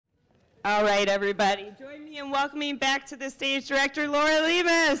All right, everybody, join me in welcoming back to the stage director Laura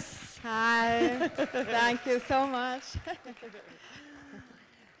Lehmus. Hi, thank you so much.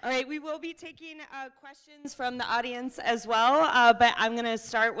 All right, we will be taking questions from the audience as well, but I'm going to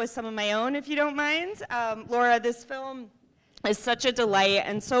start with some of my own, if you don't mind. Laura, this film is such a delight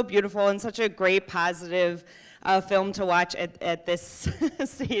and so beautiful and such a great positive film to watch at this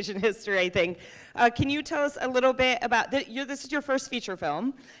stage in history, I think. Can you tell us a little bit about, this is your first feature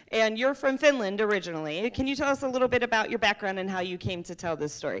film, and you're from Finland originally. Can you tell us a little bit about your background and how you came to tell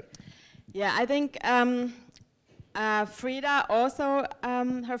this story? Yeah, I think Frida also,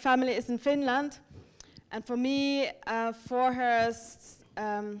 her family is in Finland, and for me, for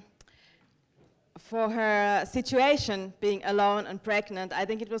her situation, being alone and pregnant, I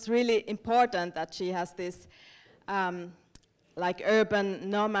think it was really important that she has this like urban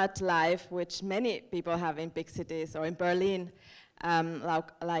nomad life, which many people have in big cities or in Berlin,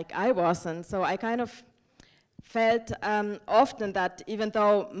 like I was. And so I kind of felt often that even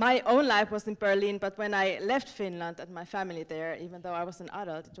though my own life was in Berlin, but when I left Finland and my family there, even though I was an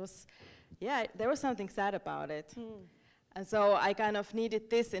adult, it was, yeah, there was something sad about it. And so I kind of needed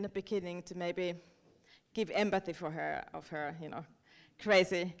this in the beginning to maybe give empathy for her, of her, you know,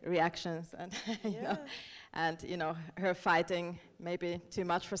 crazy reactions and, you know, and, you know, her fighting maybe too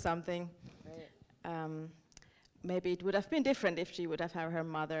much for something. Right. Maybe it would have been different if she would have had her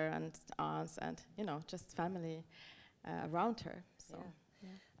mother and aunts and, you know, just family around her. So,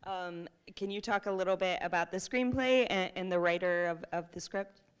 yeah. Can you talk a little bit about the screenplay and the writer of the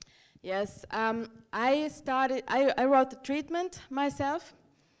script? Yes, I wrote the treatment myself.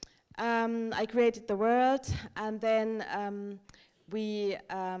 I created the world, and then we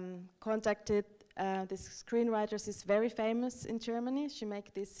contacted this screenwriter. She's very famous in Germany. She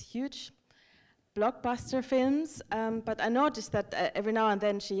makes these huge blockbuster films, but I noticed that every now and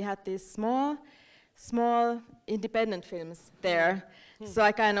then she had these small independent films there. So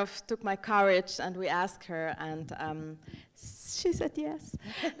I kind of took my courage and we asked her, and she said yes.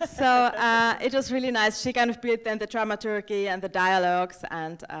 So it was really nice. She kind of built then the dramaturgy and the dialogues,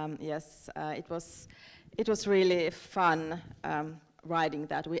 and yes, it was really fun writing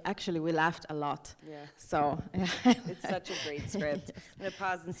that. We laughed a lot. Yeah. So yeah. It's such a great script. Yes. I'm going to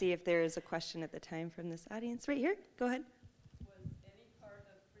pause and see if there is a question at the time from this audience. Right here. Go ahead. Was any part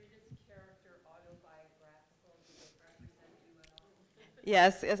of Frida's character autobiographical? Did it represent you at all?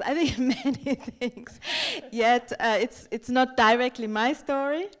 Yes, yes. I think many things. Yet it's not directly my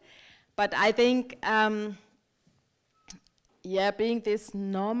story, but I think yeah, being this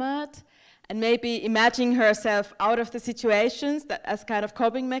nomad. And maybe imagining herself out of the situations that as kind of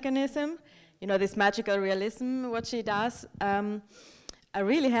coping mechanism, you know, this magical realism, what she does,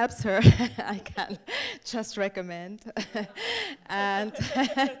 really helps her. I can just recommend. And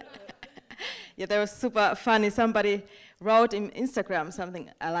yeah, that was super funny. Somebody wrote in Instagram something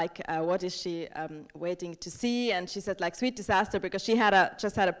like, what is she waiting to see? And she said like Sweet Disaster, because she had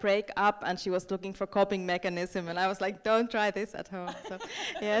just had a breakup and she was looking for coping mechanism. And I was like, don't try this at home. So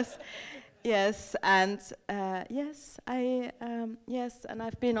yes. Yes, and yes, and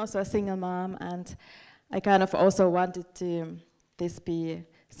I've been also a single mom, and I kind of also wanted to this be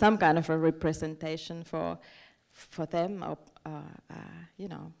some kind of a representation for them, or, you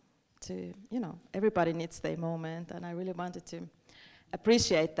know, everybody needs their moment, and I really wanted to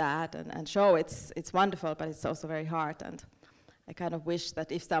appreciate that and show it's wonderful, but it's also very hard, and I kind of wish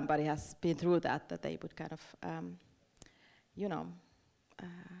that if somebody has been through that they would kind of, you know.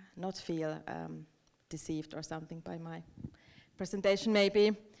 Not feel deceived or something by my presentation,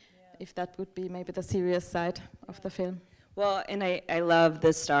 maybe, if that would be maybe the serious side of the film. Well, and I love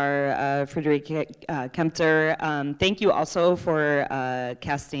the star, Friederike Kempter. Thank you also for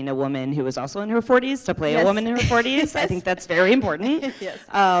casting a woman who was also in her 40s to play a woman in her 40s. Yes. I think that's very important.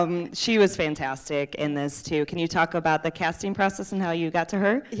 Yes. She was fantastic in this too. Can you talk about the casting process and how you got to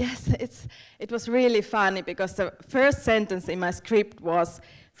her? Yes, it was really funny because the first sentence in my script was,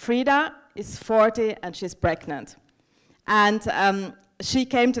 Frida is 40 and she's pregnant. And she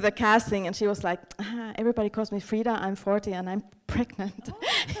came to the casting and she was like, everybody calls me Frida, I'm 40 and I'm pregnant.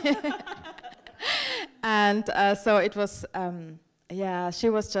 Oh. And so it was, yeah, she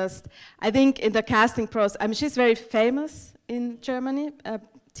was just, I think in the casting process, I mean, she's very famous in Germany,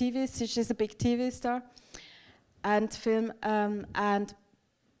 she's a big TV star and film,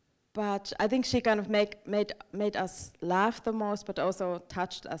 but I think she kind of made us laugh the most, but also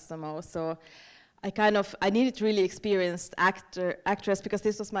touched us the most. So I needed really experienced actress, because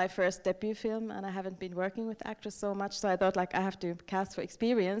this was my first debut film and I haven't been working with actors so much, so I thought like I have to cast for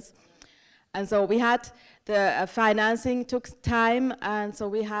experience. And so we had the financing took time, and so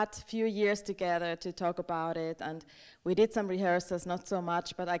we had a few years together to talk about it, and we did some rehearsals, not so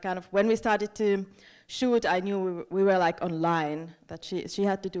much, but I kind of, when we started to shoot, I knew we were like online, that she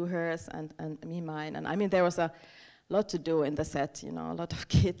had to do hers and me mine, and I mean there was a lot to do in the set, you know, a lot of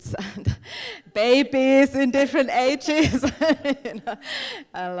kids and babies in different ages. You know,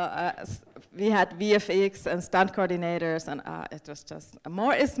 we had VFX and stunt coordinators, and it was just,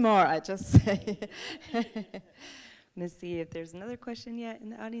 more is more, I just say. Let's see if there's another question yet in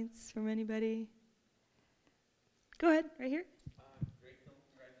the audience from anybody. Go ahead, right here. Great film,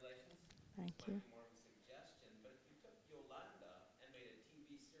 congratulations. Thank you. More of a suggestion, but if you took Yolanda and made a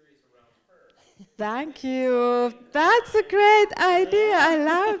TV series around her. Thank you. That's a great idea. I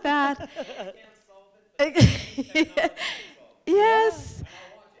love that. Can't solve it, but Yes. I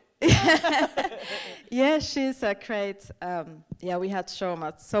want it. Yes, she's a great. Yeah, we had so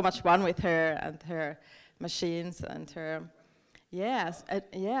much fun with her and her machines and her. Yes,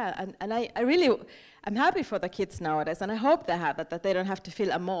 yeah, and I really, I'm happy for the kids nowadays, and I hope they have that they don't have to fill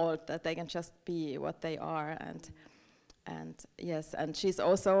a mold, that they can just be what they are, and yes, and she's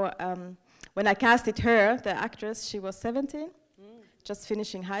also. When I casted her, the actress, she was 17, just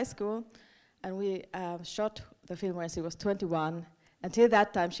finishing high school, and we shot the film when she was 21. Until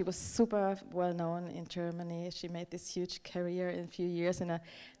that time, she was super well known in Germany. She made this huge career in a few years in a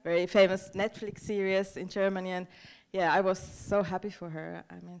very famous Netflix series in Germany, and yeah, I was so happy for her.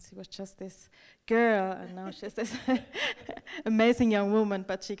 I mean, she was just this girl, and now she's this amazing young woman,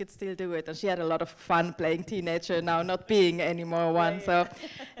 but she could still do it, and she had a lot of fun playing teenager now, not being anymore one. Right. So,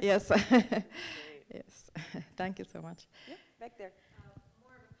 yes, yes. Thank you so much. Yeah, back there.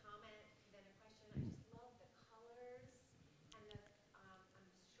 More of a comment than a question. I just love the colors and the,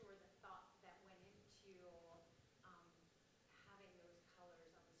 I'm sure the thought that went into having those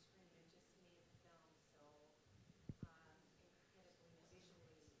colors on the screen. It just made the film so incredibly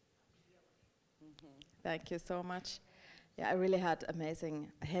visually appealing. Thank you so much. Yeah, I really had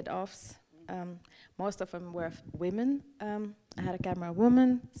amazing head-offs. Most of them were women. I had a camera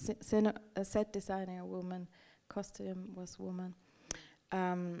woman, a set designer woman, costume was woman.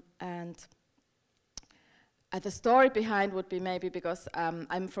 And the story behind would be maybe because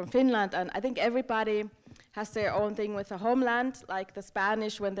I'm from Finland, and I think everybody has their own thing with the homeland, like the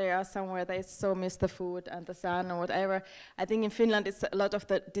Spanish, when they are somewhere, they so miss the food and the sun or whatever. I think in Finland it's a lot of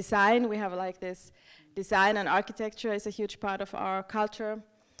the design. We have like this design, and architecture is a huge part of our culture.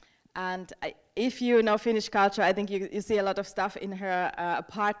 And if you know Finnish culture, I think you see a lot of stuff in her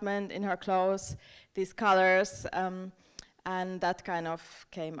apartment, in her clothes, these colors, and that kind of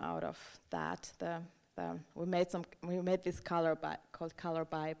came out of that. We made this color called Color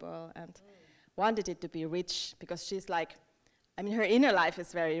Bible, and wanted it to be rich, because she's like, I mean, her inner life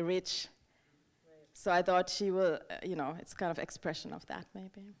is very rich. Right. So I thought she will, you know, it's kind of expression of that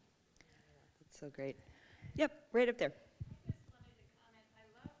maybe. That's so great. Yep, right up there. I just wanted to comment. I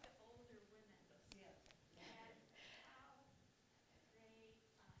love the older women and how they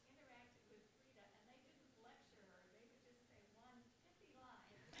interacted with Frida, and they didn't lecture her. They would just say one pithy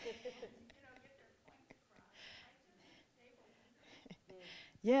line and get their point across. I just think they were wonderful.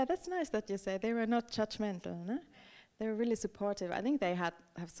 Yeah, that's nice that you say they were not judgmental. No? They were really supportive. I think they have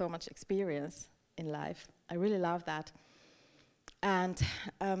so much experience in life. I really love that. And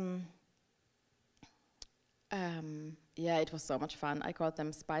yeah, it was so much fun. I called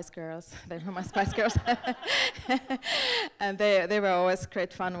them Spice Girls. They were my Spice Girls. And they were always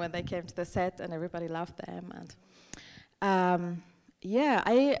great fun when they came to the set, and everybody loved them. And yeah,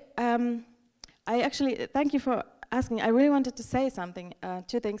 I actually, thank you for asking. I really wanted to say something,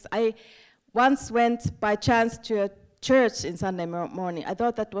 two things. I once went by chance to a church in Sunday morning. I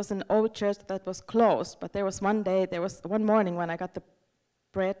thought that was an old church that was closed, but there was one morning when I got the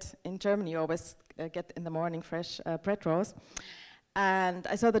bread. In Germany, you always get in the morning fresh bread rolls. And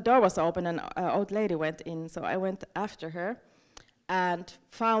I saw the door was open, and an old lady went in, so I went after her and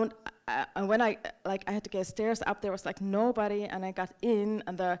found, and when I had to get stairs up, there was like nobody, and I got in,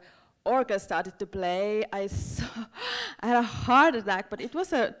 and the organ started to play. I had a heart attack, but it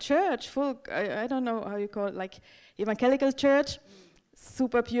was a church full, I don't know how you call it, like evangelical church,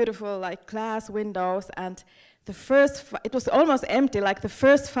 super beautiful, like glass windows, and the first, it was almost empty, like the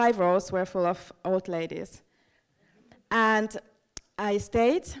first 5 rows were full of old ladies. And I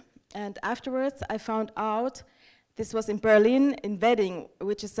stayed, and afterwards I found out, this was in Berlin, in Wedding,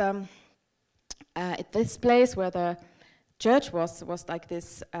 which is this place where the church was like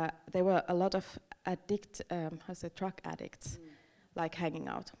this. There were a lot of drug addicts, like hanging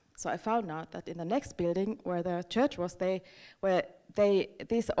out. So I found out that in the next building where the church was, they were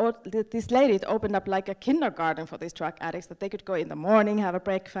this lady opened up like a kindergarten for these drug addicts, that they could go in the morning, have a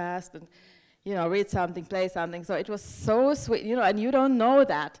breakfast, and read something, play something. So it was so sweet, and you don't know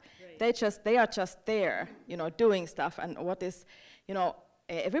that. Right. They are just there, doing stuff. And what is,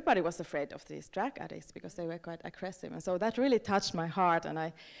 everybody was afraid of these drug addicts because they were quite aggressive. And so that really touched my heart, and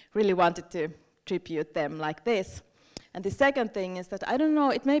I really wanted to tribute them like this. And the second thing is that, I don't know,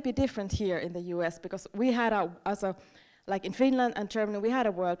 it may be different here in the US, because we had like in Finland and Germany, we had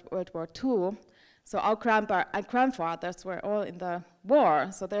a World War II. So our grandfathers were all in the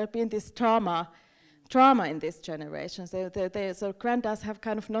war. So there had been this trauma in this generation. So granddads have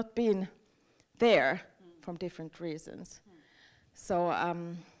kind of not been there from different reasons. So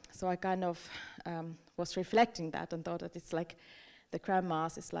I kind of was reflecting that and thought that it's like the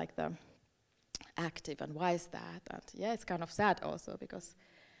grandmas is like the active, and why is that? And yeah, it's kind of sad also, because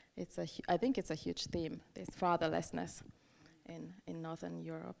I think it's a huge theme, this fatherlessness in Northern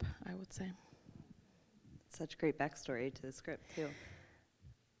Europe, I would say. Such great backstory to the script, too. I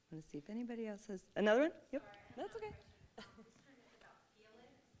want to see if anybody else has another one. Yep, that's okay.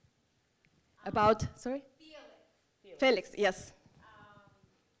 About, sorry? Felix, yes.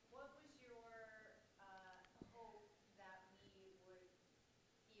 What was your hope that we would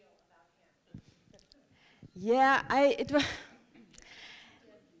feel about him? Yeah,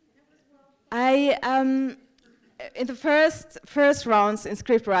 in the first rounds in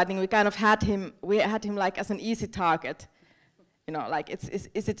script writing, we kind of had him like as an easy target. Like it's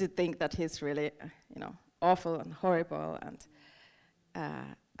easy to think that he's really, awful and horrible, and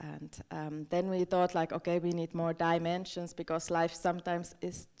then we thought like, okay, we need more dimensions, because life sometimes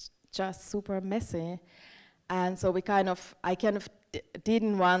is just super messy, and so I kind of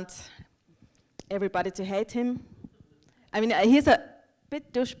didn't want everybody to hate him. I mean, he's a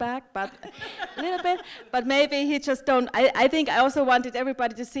bit douchebag, but a little bit, but maybe he just don't. I think I also wanted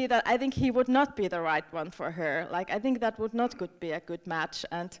everybody to see that I think he would not be the right one for her. Like, I think that would not be a good match,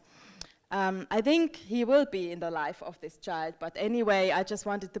 and I think he will be in the life of this child, but anyway, I just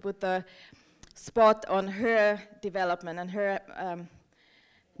wanted to put the spot on her development and her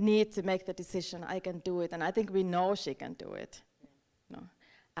need to make the decision. I can do it, and I think we know she can do it,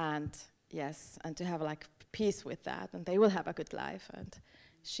 and yes, and to have like peace with that, and they will have a good life, and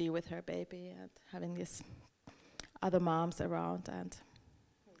she with her baby, and having these other moms around, and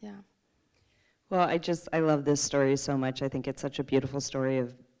yeah. Well, I love this story so much. I think it's such a beautiful story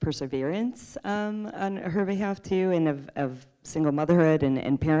of perseverance on her behalf too, and of single motherhood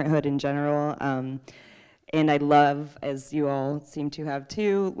and parenthood in general. And I love, as you all seem to have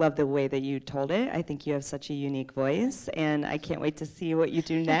too, love the way that you told it. I think you have such a unique voice, and I can't wait to see what you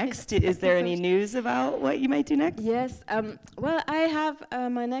do next. Is there any news about what you might do next? Yes, well, I have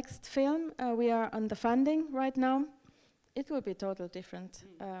my next film. We are on the funding right now. It will be a total different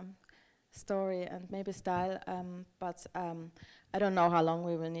story and maybe style, but I don't know how long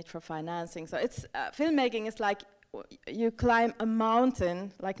we will need for financing. So it's filmmaking is like you climb a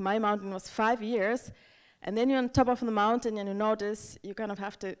mountain. Like my mountain was 5 years. And then you're on top of the mountain and you notice you kind of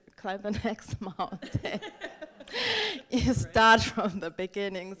have to climb the next mountain. You start from the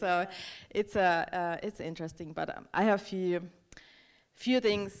beginning, so it's interesting. But I have few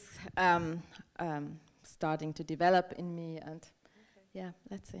things starting to develop in me, and yeah,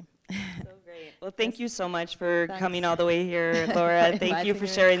 let's see. So great. Well, thank you so much for coming all the way here, Laura. Thank you for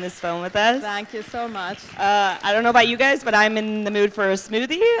sharing this film with us. Thank you so much. I don't know about you guys, but I'm in the mood for a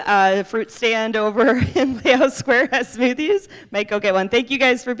smoothie. The fruit stand over in Playhouse Square has smoothies. Might go get one. Thank you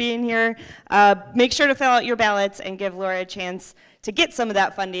guys for being here. Make sure to fill out your ballots and give Laura a chance to get some of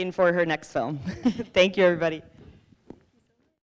that funding for her next film. Thank you, everybody.